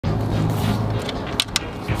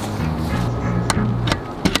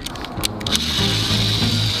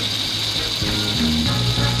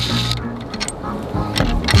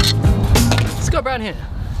Brown here.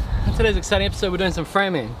 In today's exciting episode we're doing some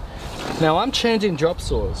framing. Now I'm changing drop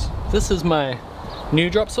saws. This is my new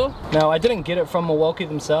drop saw. Now I didn't get it from Milwaukee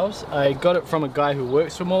themselves. I got it from a guy who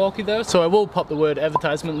works for Milwaukee though. So I will pop the word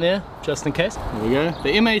advertisement there just in case. There we go. The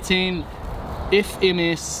M18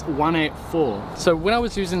 FMS 184. So when I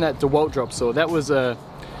was using that DeWalt drop saw, that was a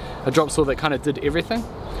drop saw that kind of did everything.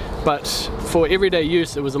 But for everyday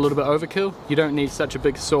use it was a little bit overkill. You don't need such a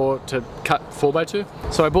big saw to cut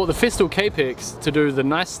 4x2. So I bought the Festool Capex to do the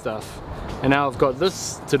nice stuff, and now I've got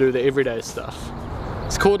this to do the everyday stuff.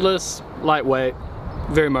 It's cordless, lightweight,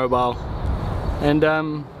 very mobile, and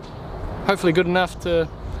hopefully good enough to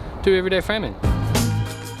do everyday framing.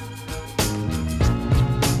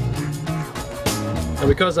 And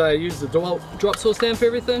because I use the DeWalt drop saw stand for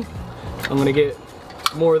everything, I'm going to get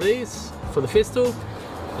more of these for the Festool.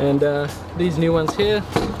 And these new ones here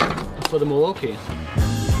for the Milwaukee.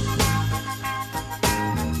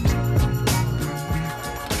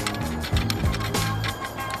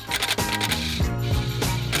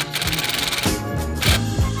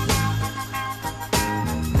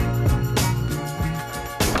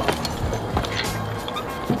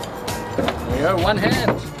 There you go, one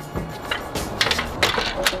hand.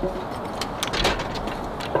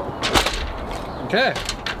 Okay.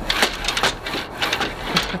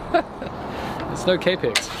 It's no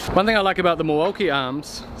Capex. One thing I like about the Milwaukee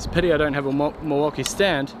arms, it's a pity I don't have a Milwaukee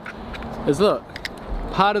stand, is look,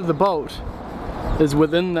 part of the bolt is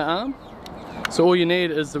within the arm. So all you need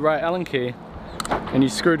is the right Allen key and you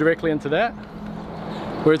screw directly into that.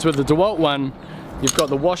 Whereas with the DeWalt one, you've got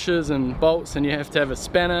the washers and bolts and you have to have a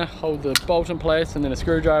spanner, hold the bolt in place, and then a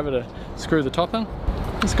screwdriver to screw the top in.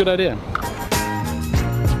 That's a good idea.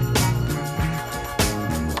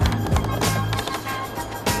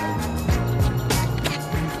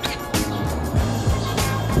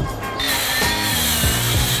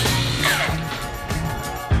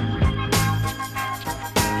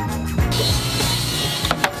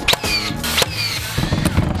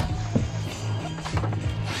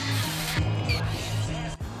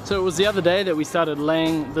 So it was the other day that we started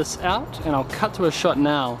laying this out, and I'll cut to a shot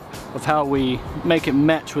now of how we make it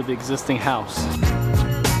match with the existing house.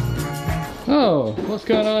 Oh, what's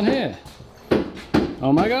going on here?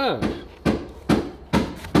 Oh my god.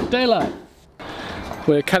 Daylight.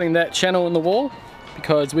 We're cutting that channel in the wall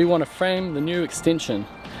because we want to frame the new extension,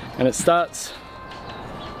 and it starts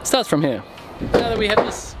from here. Now that we have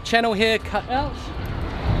this channel here cut out,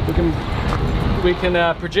 we can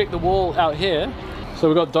project the wall out here. So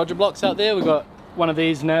we've got dodger blocks out there, we've got one of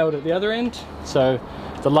these nailed at the other end, so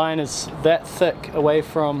the line is that thick away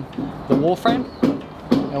from the wall frame,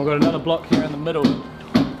 and we've got another block here in the middle.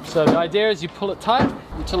 So the idea is you pull it tight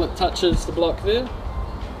until it touches the block there.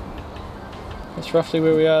 That's roughly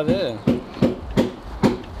where we are there.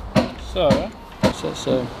 So that's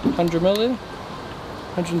 100 mil there,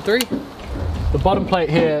 103. The bottom plate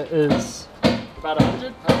here is about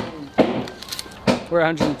 100. We're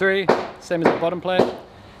 103. Same as the bottom plate,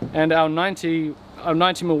 and our 90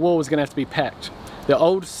 mil wall is going to have to be packed. The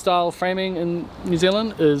old style framing in New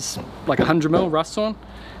Zealand is like 100 mil rust sawn,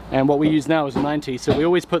 and what we use now is 90. So we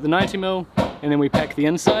always put the 90 mil and then we pack the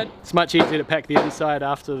inside. It's much easier to pack the inside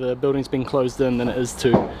after the building's been closed in than it is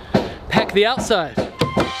to pack the outside.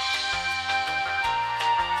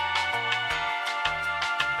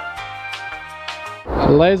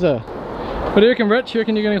 Laser. What do you reckon, Rich? You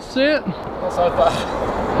reckon you're going to see it? Not so far.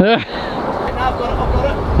 Yeah. I've got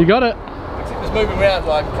it. You got it? Except it's moving around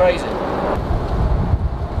like crazy.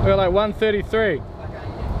 We're like 133.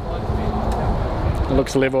 It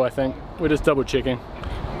looks level, I think. We're just double checking.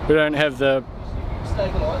 We don't have the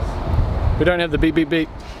beep beep beep.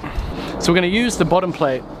 So we're going to use the bottom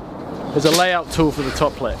plate as a layout tool for the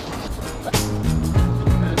top plate.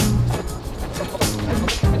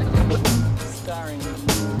 Starring.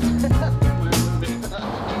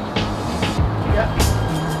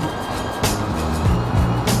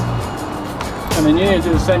 And then you need to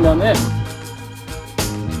do the same down there.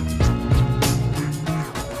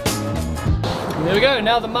 And there we go,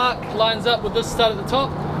 now the mark lines up with this stud at the top,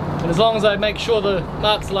 and as long as I make sure the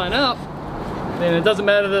marks line up, then it doesn't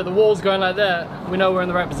matter that the wall's going like that, we know we're in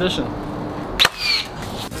the right position.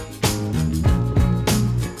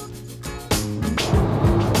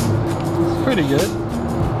 It's pretty good.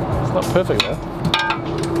 It's not perfect though.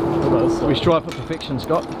 We strive for perfection,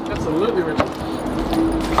 Scott. Absolutely, Richard.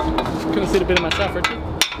 Couldn't see it better myself, Richard.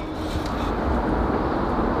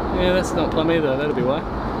 Yeah, that's not plumb either, that'll be why.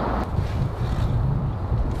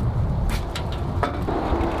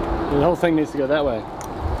 Yeah, the whole thing needs to go that way.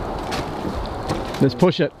 Let's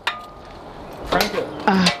push it. Crank it.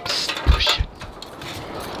 Push it.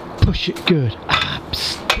 Push it good.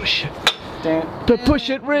 To push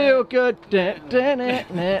it real good. That's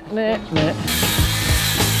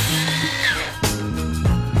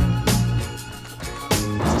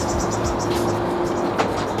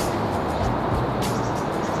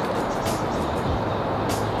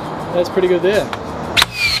pretty good there.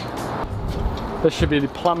 This should be the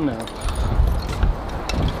plumb now.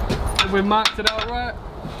 Have we marked it out right?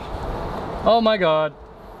 Oh my god.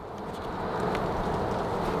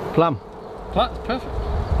 Plum. That's perfect.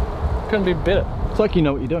 Couldn't be better. It's like you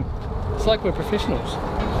know what you're doing. It's like we're professionals.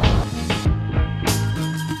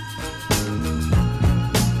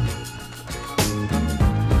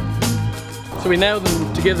 So we nailed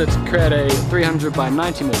them together to create a 300 by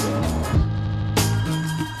 90 millimeter.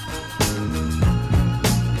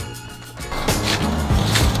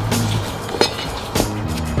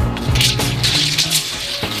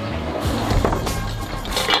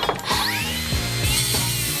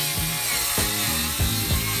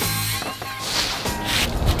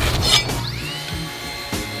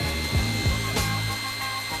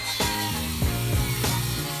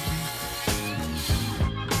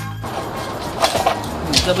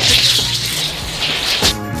 Double check.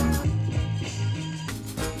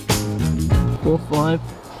 4, 5,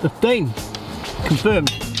 15.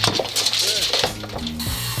 Confirmed.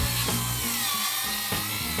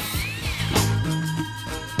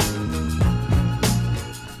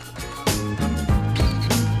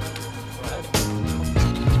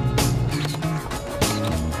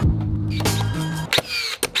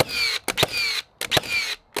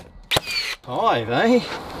 Five, eh?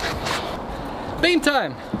 Beam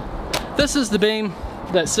time! This is the beam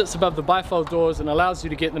that sits above the bifold doors and allows you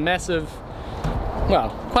to get the massive, well,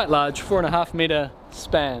 quite large, 4.5 meter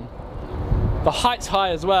span. The height's high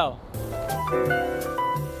as well.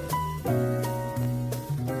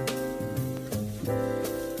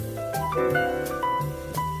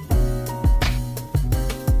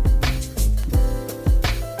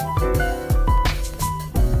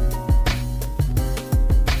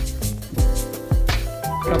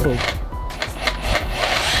 Couple.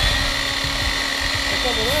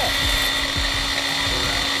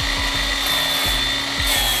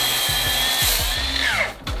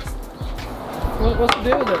 What's the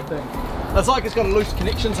deal with that thing? That's like it's got a loose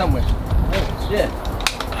connection somewhere. Oh. Yeah.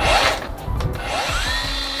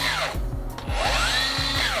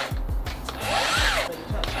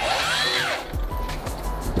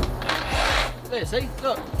 There, see?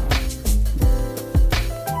 Look.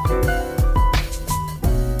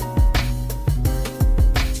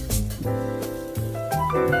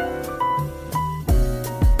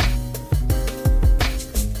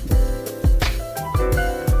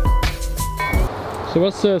 So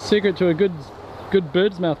what's the secret to a good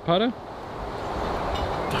bird's mouth, Pato?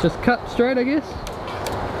 Just cut straight, I guess?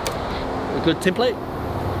 A good template?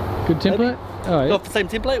 Good template? Oh, Go yeah. off the same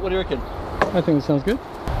template? What do you reckon? I think it sounds good.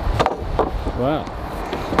 Wow.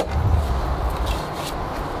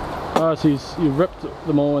 Oh, so you ripped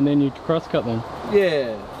them all and then you cross cut them?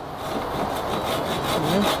 Yeah.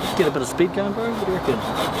 Get a bit of speed going, bro. What do you reckon?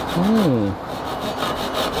 Oh.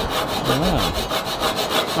 Wow.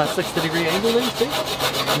 Nice 60-degree angle there, see?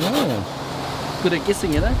 Yeah. Good at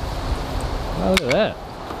guessing, you know? Oh, look at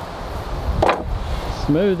that.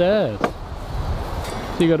 Smooth as.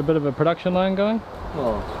 So you got a bit of a production line going?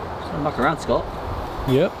 Oh, don't muck around, Scott.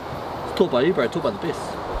 Yep. It's taught by you, bro. Taught by the best.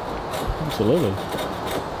 Absolutely.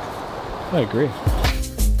 I agree.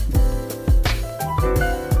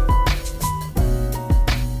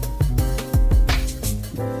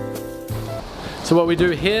 So what we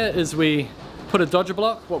do here is we put a dodger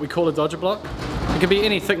block, what we call a dodger block. It can be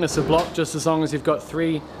any thickness of block, just as long as you've got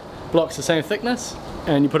 3 blocks the same thickness.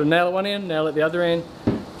 And you put a nail at one end, nail at the other end.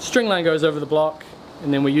 String line goes over the block,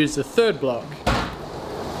 and then we use the 3rd block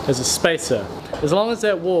as a spacer. As long as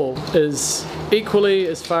that wall is equally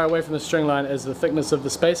as far away from the string line as the thickness of the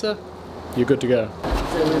spacer, you're good to go.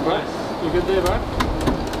 You good there, bro?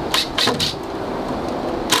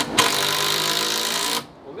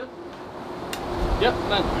 All good? Yep,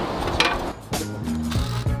 man.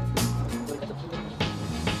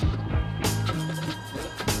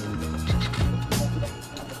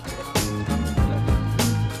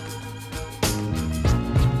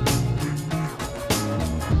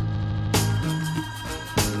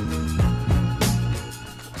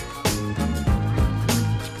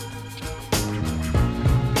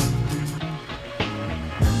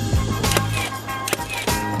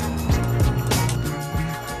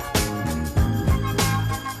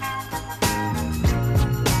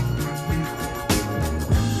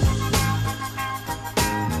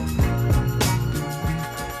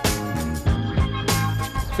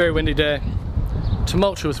 Very windy day.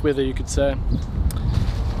 tumultuous weather, you could say.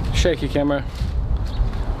 Shaky camera,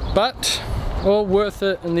 but all worth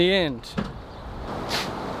it in the end.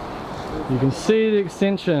 You can see the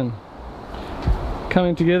extension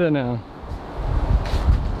coming together now.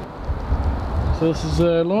 So this is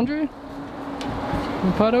the laundry in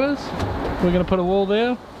Padoas. We're going to put a wall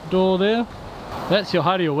there, door there. That's your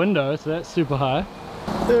height of your window, so that's super high.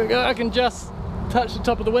 There we go, I can just touch the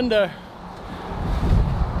top of the window.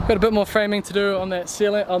 Got a bit more framing to do on that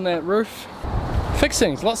ceiling, on that roof.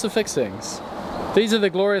 Fixings, lots of fixings. These are the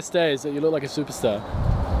glorious days that you look like a superstar.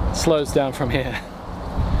 Slows down from here.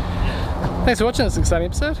 Thanks for watching this exciting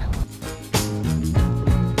episode.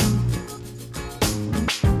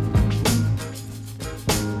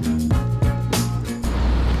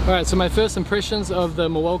 Alright, so my first impressions of the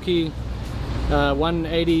Milwaukee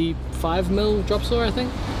 185mm drop saw, I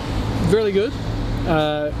think. Really good.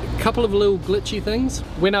 A couple of little glitchy things.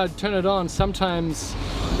 When I'd turn it on, sometimes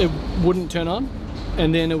it wouldn't turn on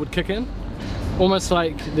and then it would kick in. Almost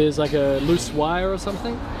like there's like a loose wire or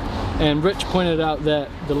something. And Rich pointed out that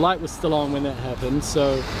the light was still on when that happened,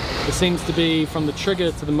 so it seems to be from the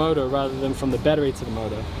trigger to the motor rather than from the battery to the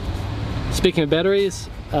motor. Speaking of batteries,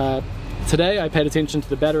 today I paid attention to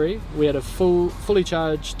the battery. We had a fully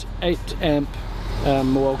charged 8 amp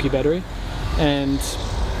Milwaukee battery, and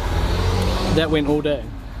that went all day.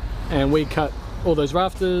 And we cut all those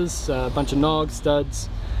rafters, a bunch of nogs, studs.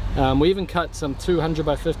 We even cut some 200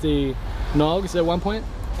 by 50 nogs at one point,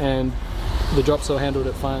 and the drop saw handled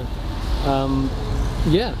it fine.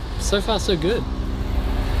 Yeah, so far so good.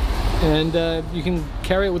 And you can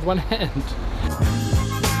carry it with one hand.